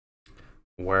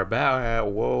We're back.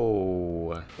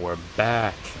 Whoa, we're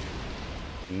back.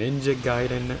 Ninja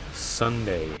Gaiden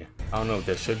Sunday. I don't know if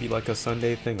there should be like a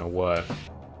Sunday thing or what.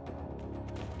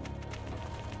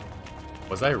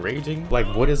 Was I raging? Like,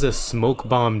 what does a smoke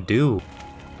bomb do?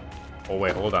 Oh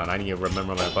wait, hold on. I need to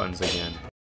remember my buttons again.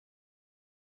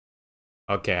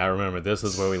 Okay, I remember. This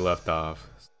is where we left off.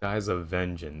 Skies of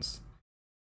Vengeance.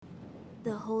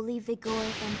 The Holy Vigor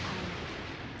Empire,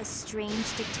 a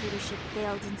strange dictatorship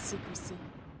veiled in secrecy.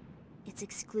 Its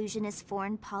exclusionist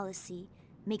foreign policy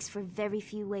makes for very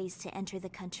few ways to enter the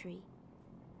country.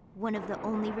 One of the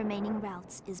only remaining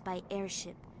routes is by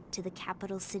airship to the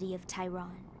capital city of Tyron.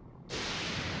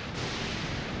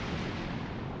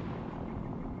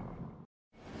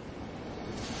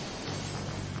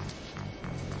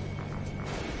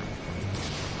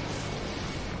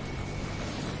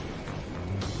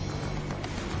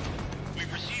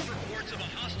 We've received reports of a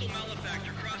hostile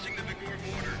malefactor crossing the Vigor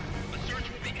border. A search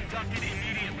will be conducted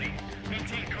immediately.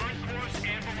 Maintain current course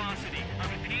and velocity. I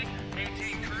repeat,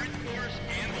 maintain current course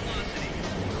and velocity.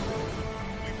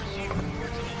 We've received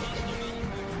reports of a hostile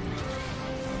malefactor.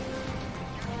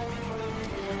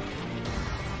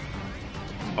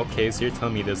 Okay, so you're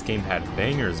telling me this game had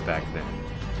bangers back then.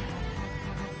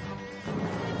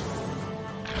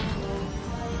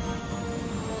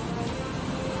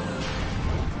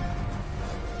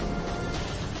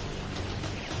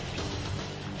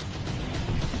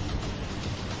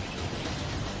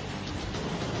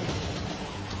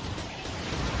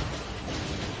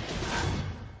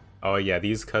 Oh yeah,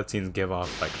 these cutscenes give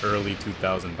off like early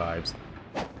 2000 vibes.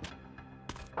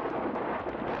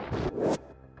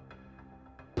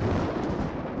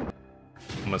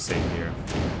 I'm gonna save here.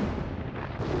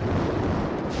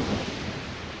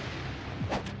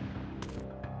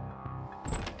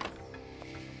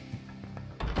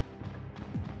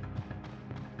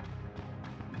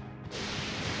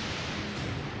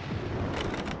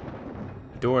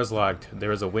 Door is locked.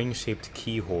 There is a wing-shaped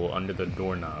keyhole under the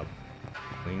doorknob.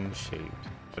 Wing-shaped.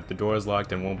 If the door is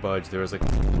locked and won't budge, there is a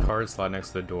card slot next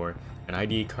to the door. An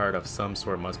ID card of some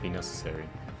sort must be necessary.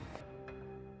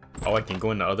 Oh, I can go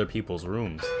into other people's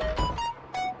rooms.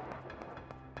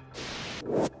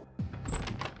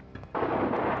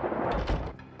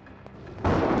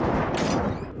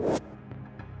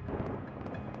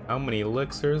 How many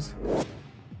elixirs?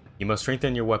 You must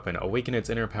strengthen your weapon, awaken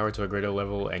its inner power to a greater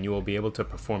level, and you will be able to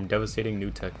perform devastating new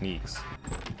techniques.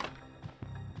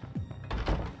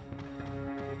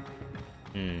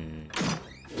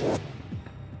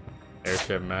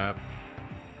 Airship map.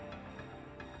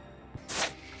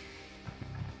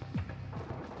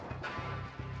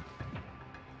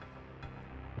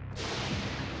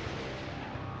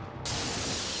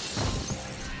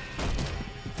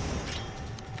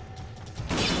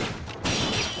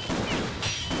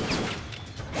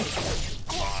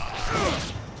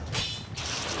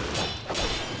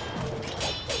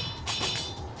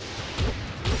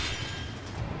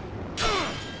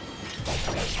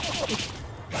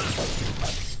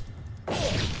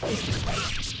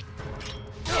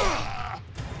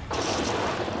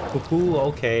 Ooh,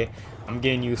 okay, I'm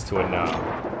getting used to it now.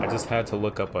 I just had to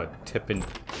look up a tips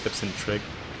and trick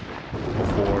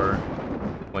before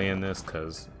playing this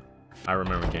because I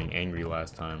remember getting angry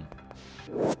last time.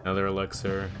 Another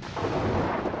elixir.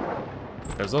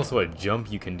 There's also a jump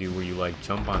you can do where you like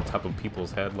jump on top of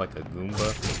people's head like a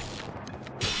Goomba.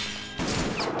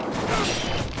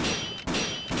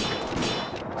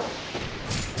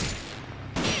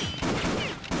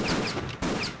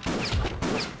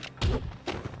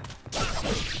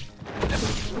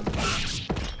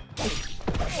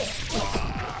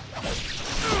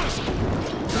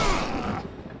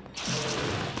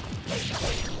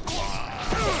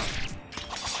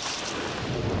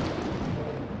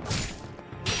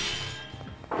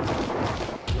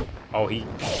 Oh, he...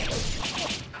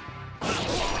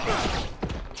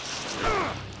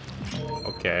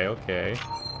 Okay, okay.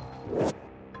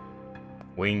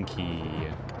 Wing key.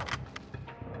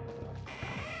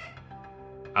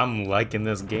 I'm liking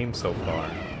this game so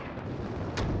far.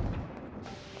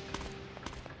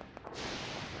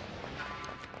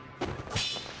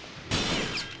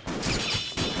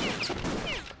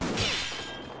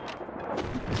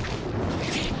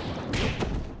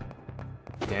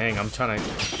 Dang, I'm trying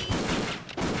to...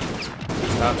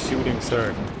 Stop shooting,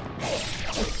 sir.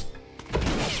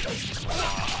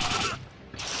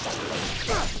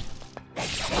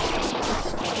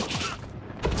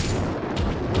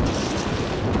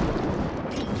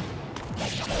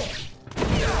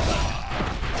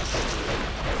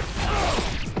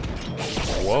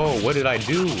 Whoa, what did I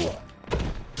do?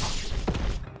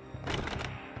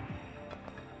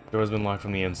 Door's been locked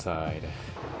from the inside.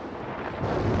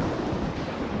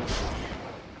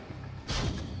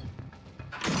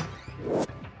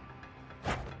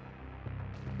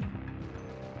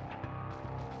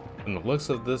 From the looks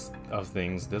of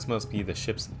things, this must be the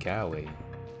ship's galley.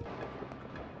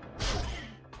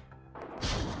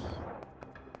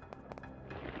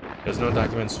 There's no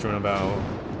documents strewn about,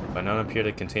 but none appear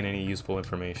to contain any useful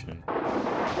information.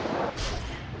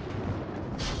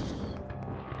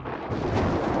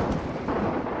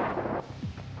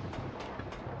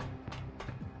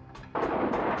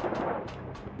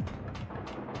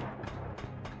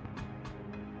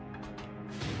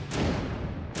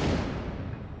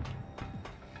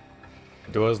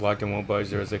 The door is locked and won't budge.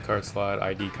 There is a card slot.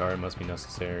 ID card must be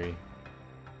necessary.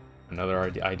 Another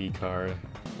ID card.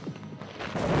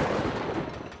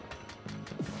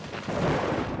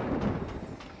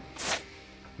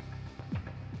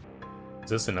 Is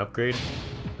this an upgrade?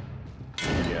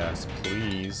 Yes,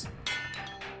 please.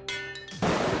 Are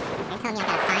you telling me I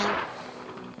gotta find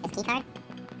this key card?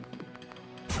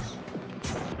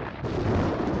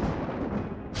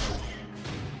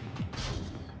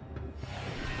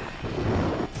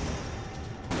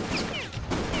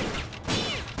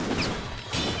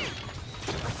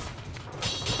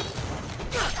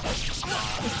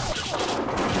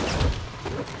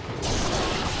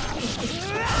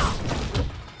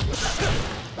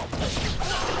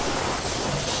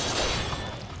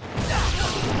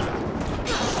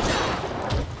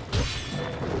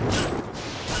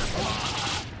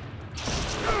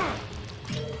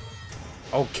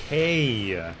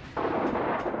 Okay!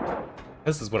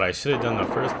 This is what I should have done the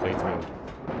first playthrough.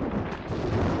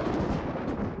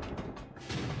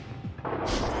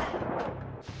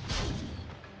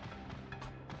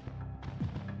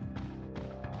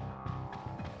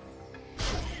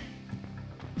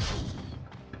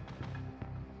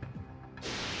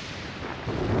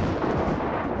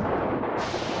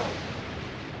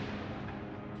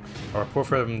 A report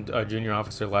from a junior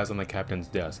officer lies on the captain's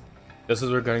desk. This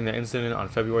is regarding the incident on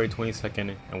February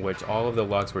 22nd in which all of the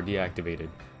locks were deactivated.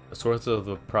 The source of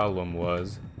the problem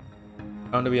was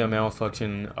found to be a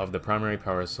malfunction of the primary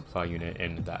power supply unit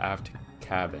in the aft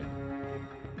cabin.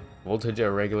 Voltage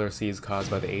irregularities caused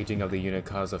by the aging of the unit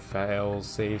caused the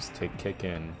fail-safes to kick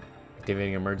in,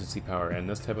 activating emergency power. In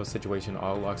this type of situation,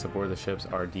 all locks aboard the ships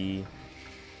are so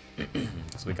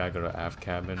we gotta go to aft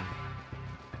cabin.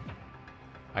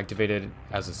 Activated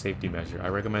as a safety measure. I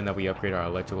recommend that we upgrade our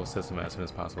electrical system as soon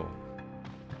as possible.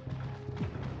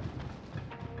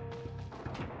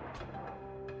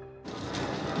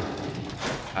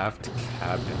 Aft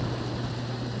cabin.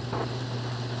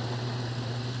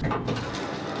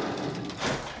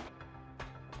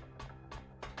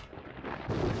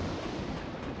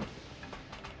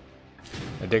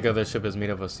 The deck of the ship is made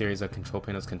of a series of control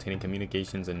panels containing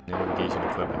communications and navigation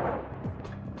equipment.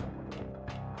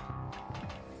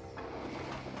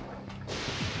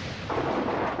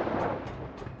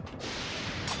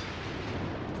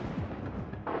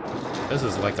 This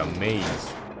is like a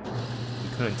maze. You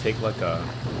couldn't take like a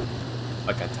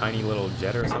tiny little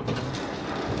jet or something?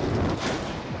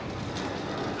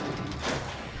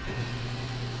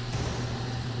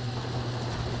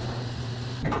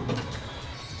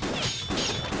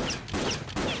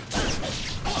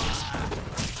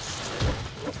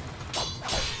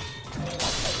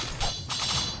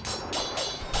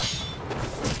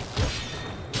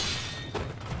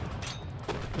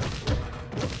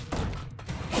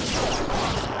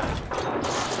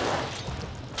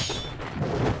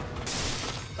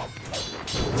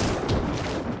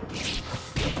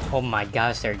 Oh my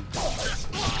gosh, they're...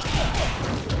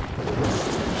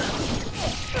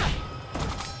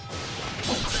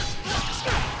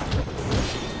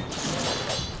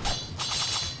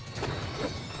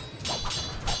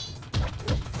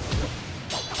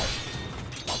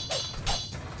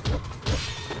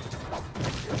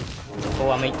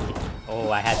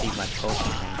 Oh, I had to use my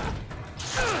potion.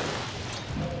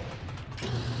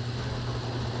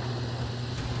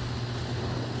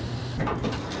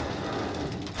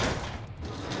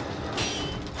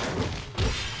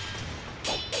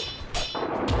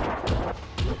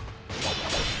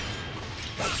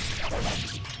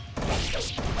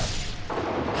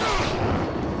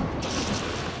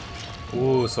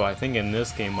 Ooh, so I think in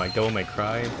this game, like Devil May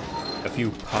Cry, if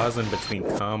you pause in between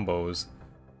combos,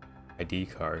 ID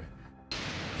card, you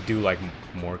do like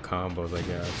more combos, I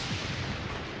guess.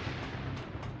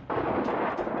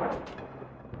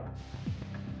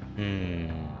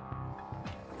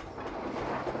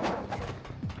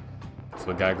 So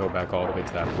we gotta go back all the way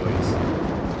to that place.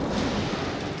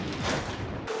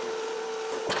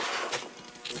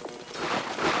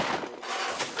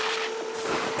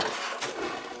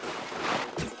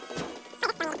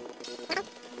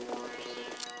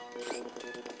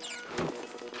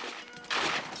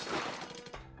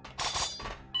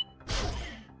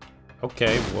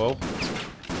 Okay, well,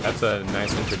 that's a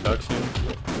nice introduction.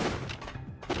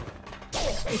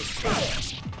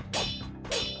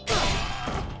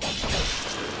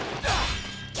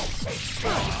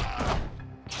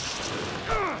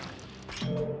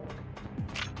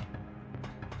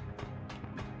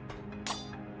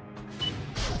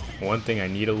 One thing I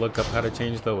need to look up how to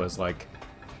change though is like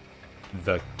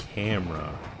the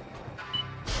camera,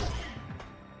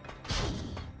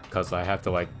 because I have to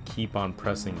like keep on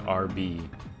pressing RB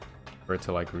for it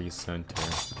to like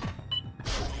recenter.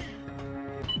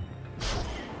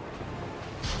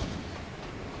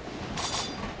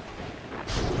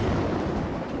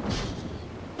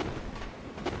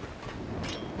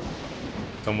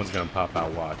 Someone's gonna pop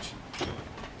out, watch.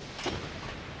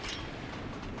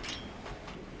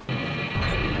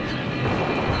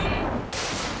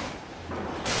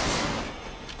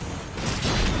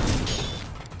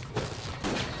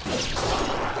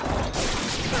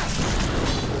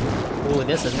 Ooh,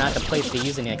 this is not the place to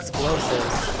use any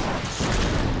explosives.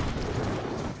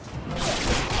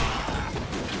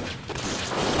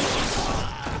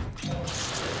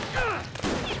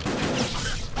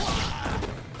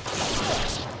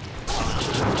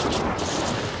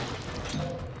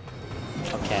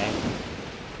 Okay.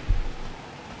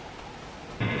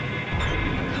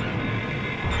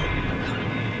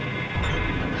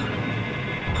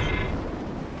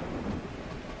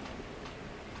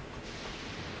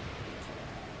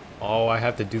 Oh, I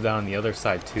have to do that on the other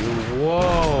side too?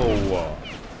 Whoa!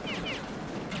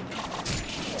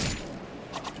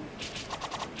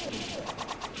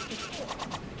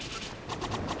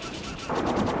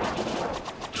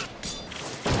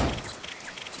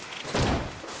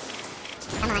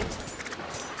 Come on.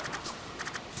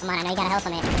 Come on, I know you gotta help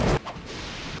him here.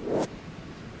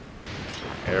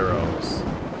 Arrows.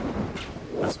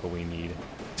 That's what we need.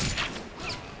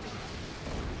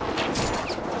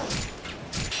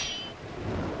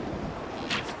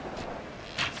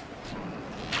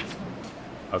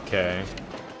 Okay.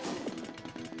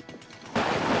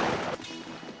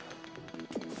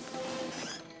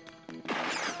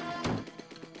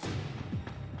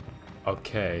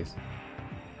 Okay.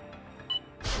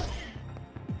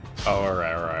 Oh,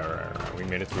 alright. We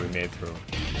made it through,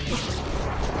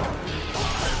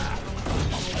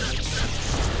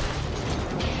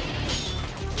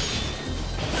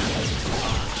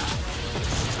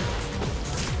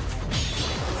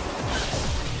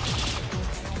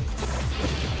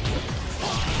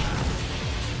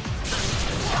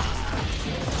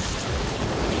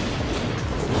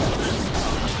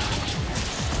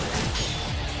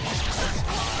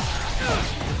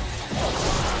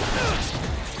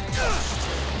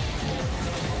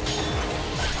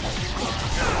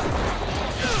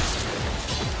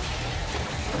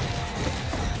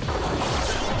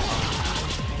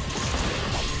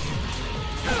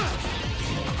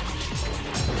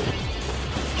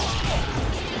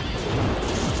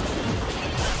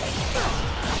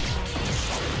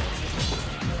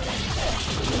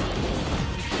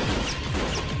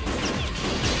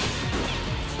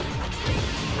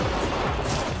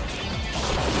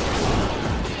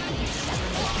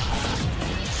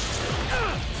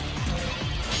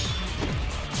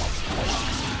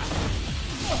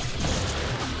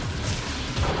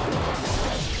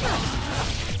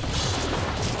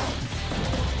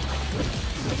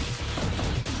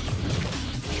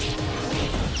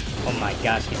 Oh my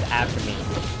gosh, he's after me.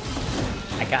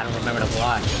 I gotta remember to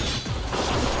block.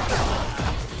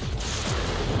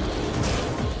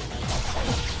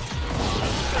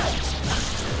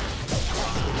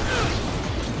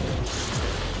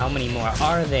 How many more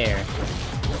are there?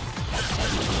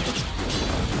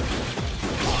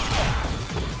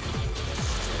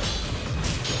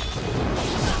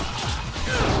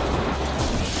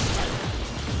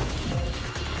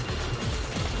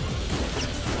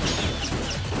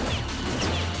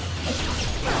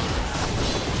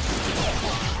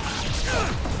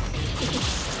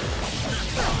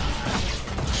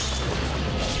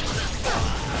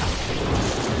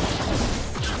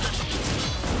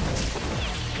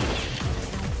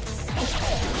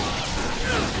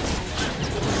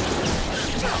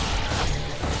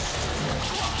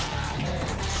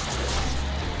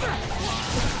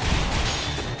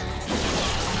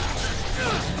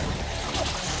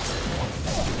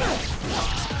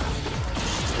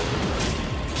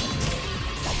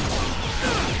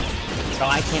 Bro,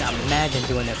 I can't imagine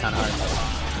doing this on hard mode.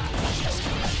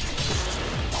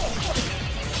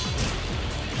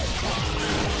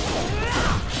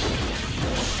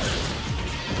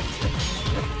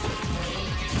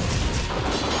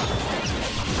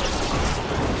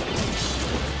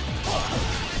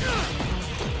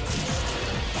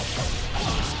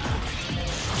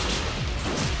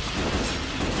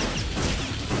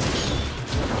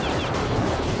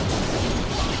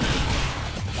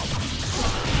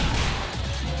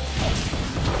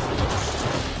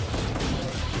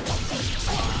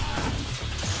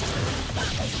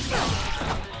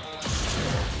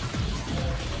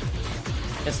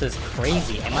 This is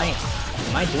crazy. Am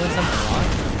I doing something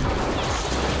wrong?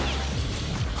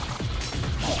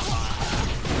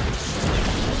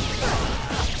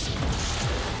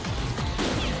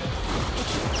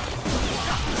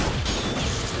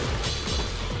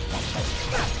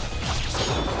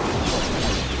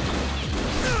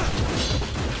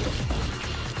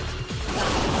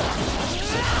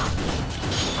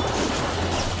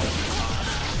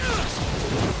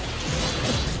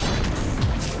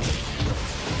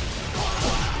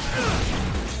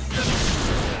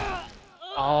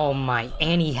 Oh my,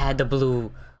 and he had the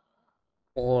blue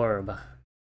orb.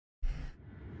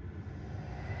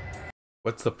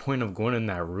 What's the point of going in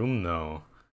that room though?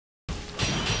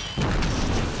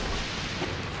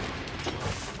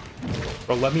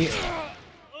 Bro, let me...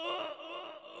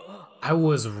 I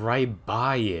was right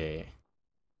by it.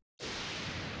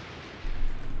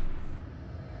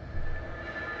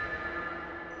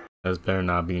 This better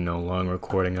not be no long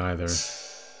recording either.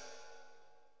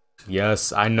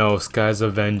 Yes, I know, Skies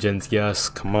of Vengeance, yes,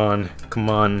 come on,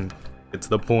 get to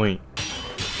the point.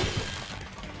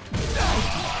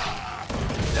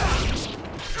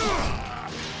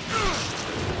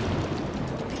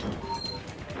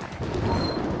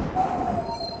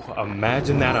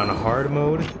 Imagine that on hard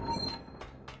mode.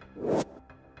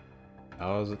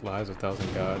 Lies of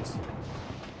 1,000 gods.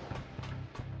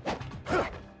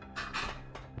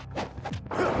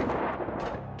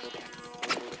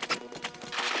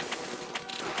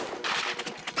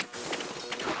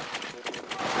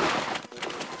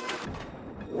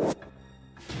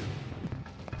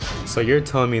 So you're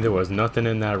telling me there was nothing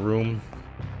in that room?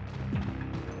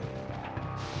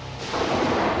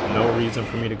 No reason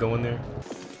for me to go in there?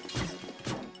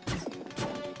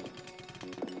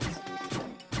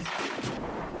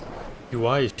 Do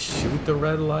I shoot the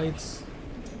red lights?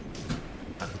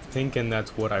 I'm thinking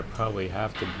that's what I probably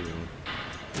have to do.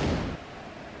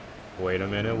 Wait a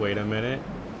minute.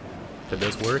 Did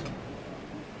this work?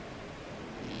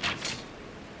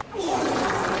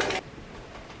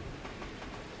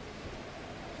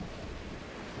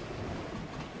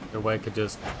 Or way I could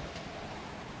just...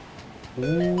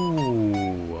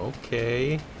 Ooh,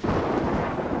 okay.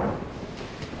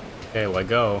 Okay, let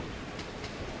go.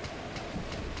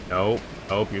 Nope,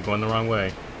 you're going the wrong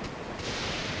way.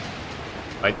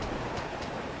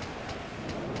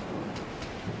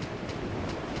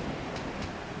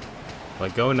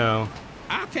 Let go now.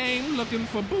 I came looking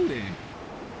for booty.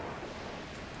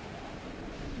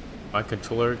 My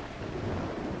controller.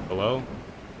 Hello?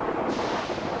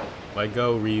 Let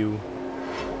go, Ryu.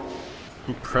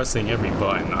 I'm pressing every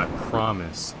button, I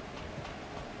promise.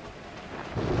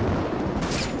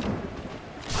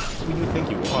 Who do you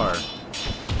think you are?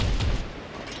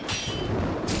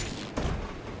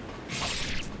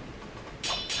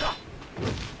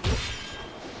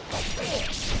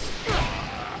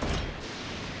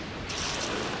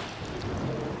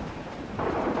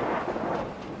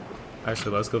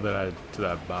 Actually, let's go to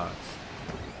that box.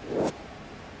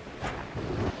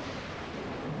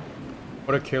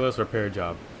 What a careless repair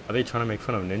job. Are they trying to make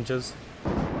fun of ninjas?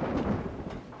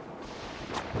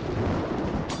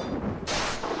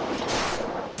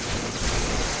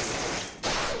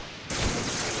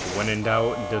 When in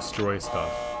doubt, destroy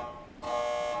stuff.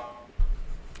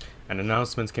 And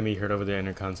announcements can be heard over the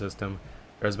intercom system.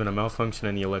 There has been a malfunction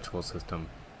in the electrical system.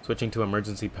 Switching to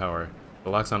emergency power. The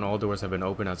locks on all doors have been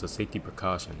opened as a safety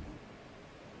precaution.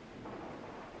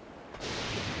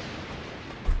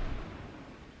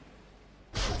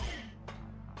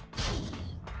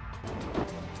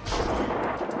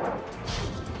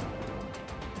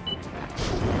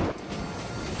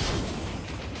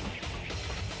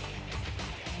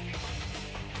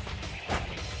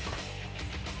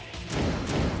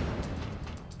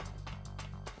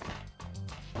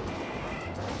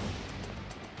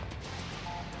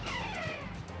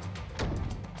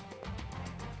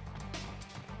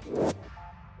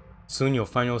 Soon you'll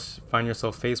find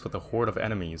yourself faced with a horde of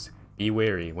enemies. Be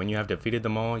wary. When you have defeated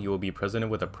them all, you will be presented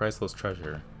with a priceless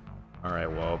treasure.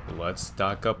 Alright, well, let's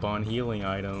stock up on healing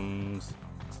items.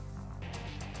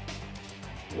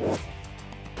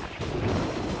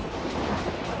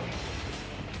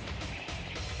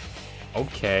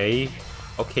 Okay,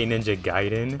 Ninja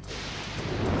Gaiden.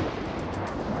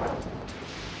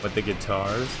 With the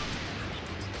guitars.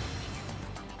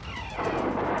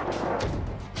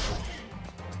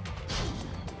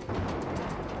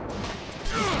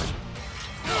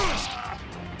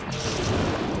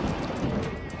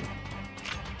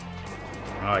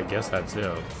 I guess that's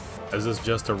it. Is this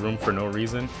just a room for no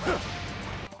reason?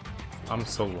 I'm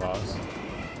so lost.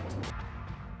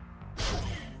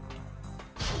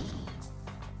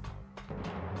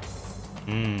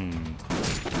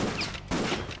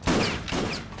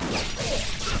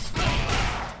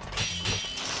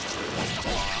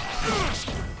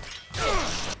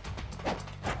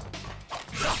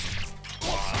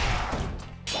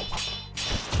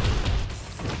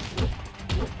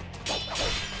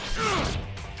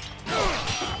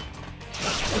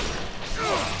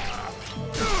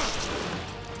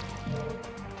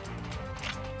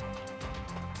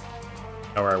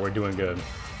 Alright, we're doing good.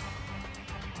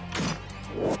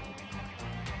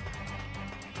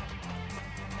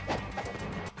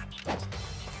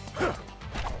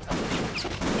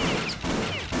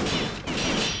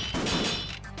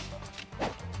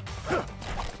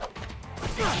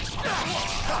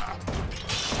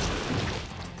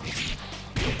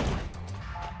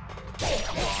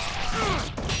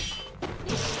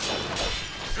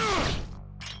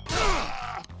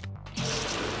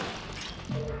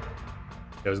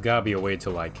 There's gotta be a way to,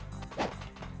 like,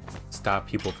 stop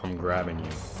people from grabbing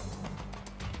you.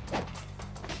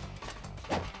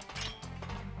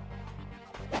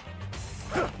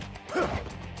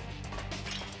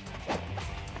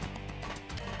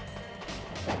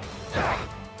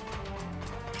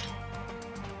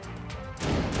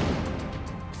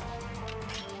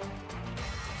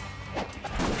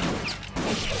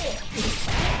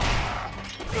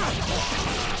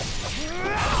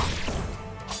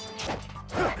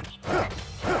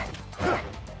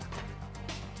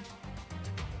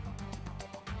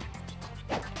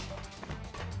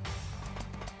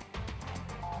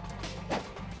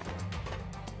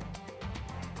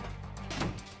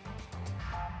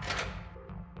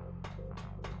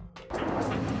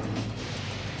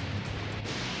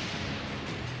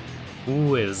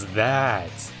 Who is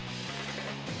that?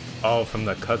 Oh, from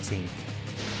the cutscene.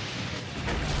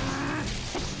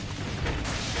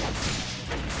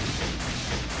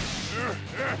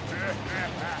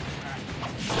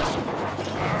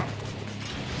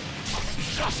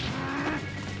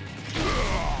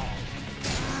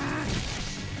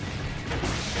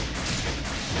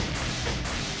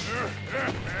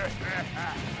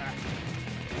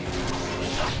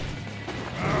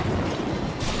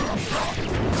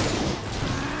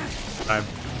 I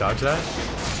dodge that?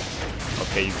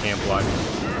 Okay, you can't block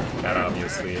that,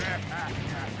 obviously.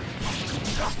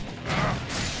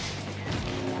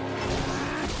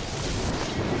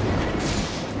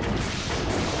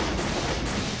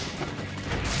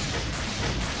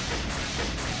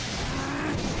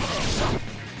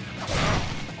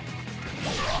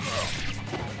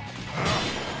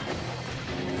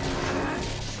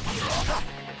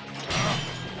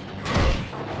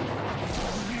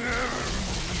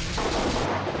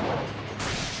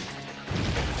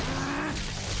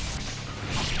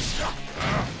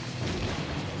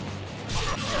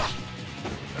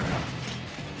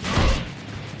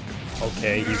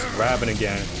 Okay, he's grabbing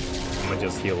again. I'm gonna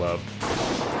just heal up.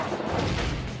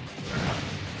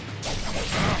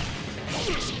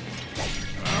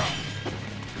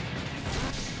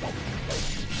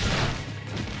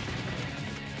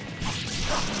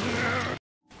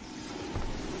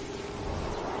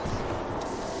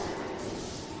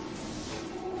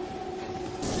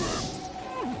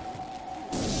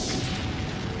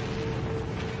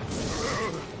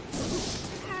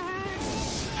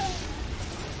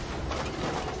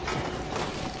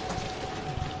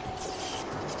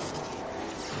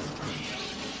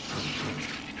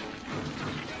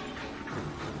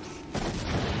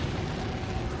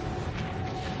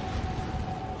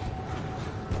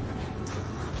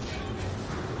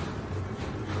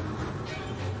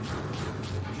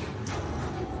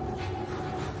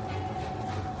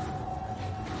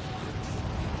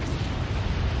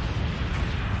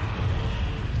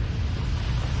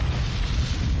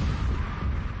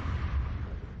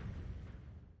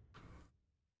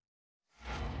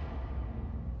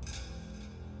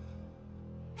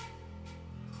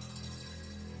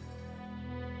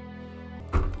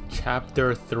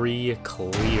 Chapter 3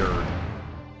 cleared.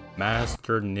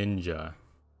 Master Ninja.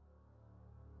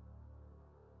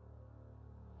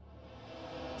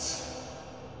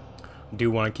 Do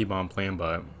want to keep on playing,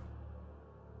 but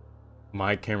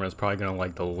my camera is probably gonna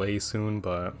like delay soon.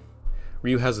 But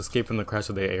Ryu has escaped from the crash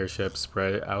of the airship.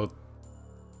 Spread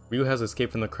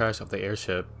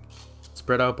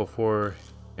out before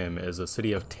him is the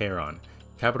city of Tehran,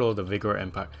 capital of the Vigor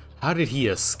Empire. How did he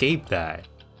escape that?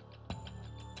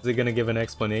 Is it gonna give an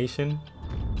explanation?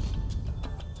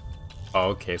 Oh,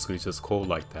 okay, so he's just cold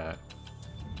like that.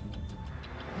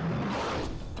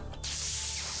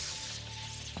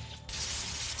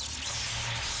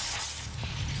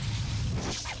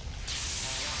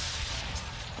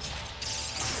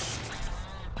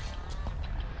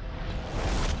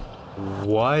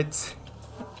 What?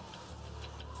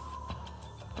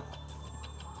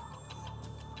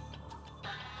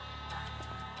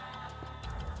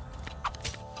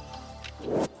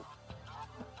 You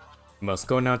must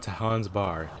go now to Hans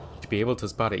Bar. You should be able to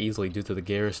spot it easily due to the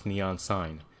garish neon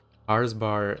sign. Hans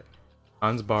Bar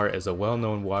is a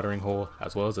well-known watering hole,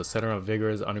 as well as a center of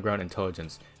vigorous underground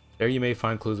intelligence. There you may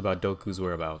find clues about Doku's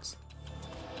whereabouts.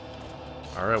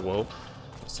 Alright, well,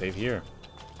 save here.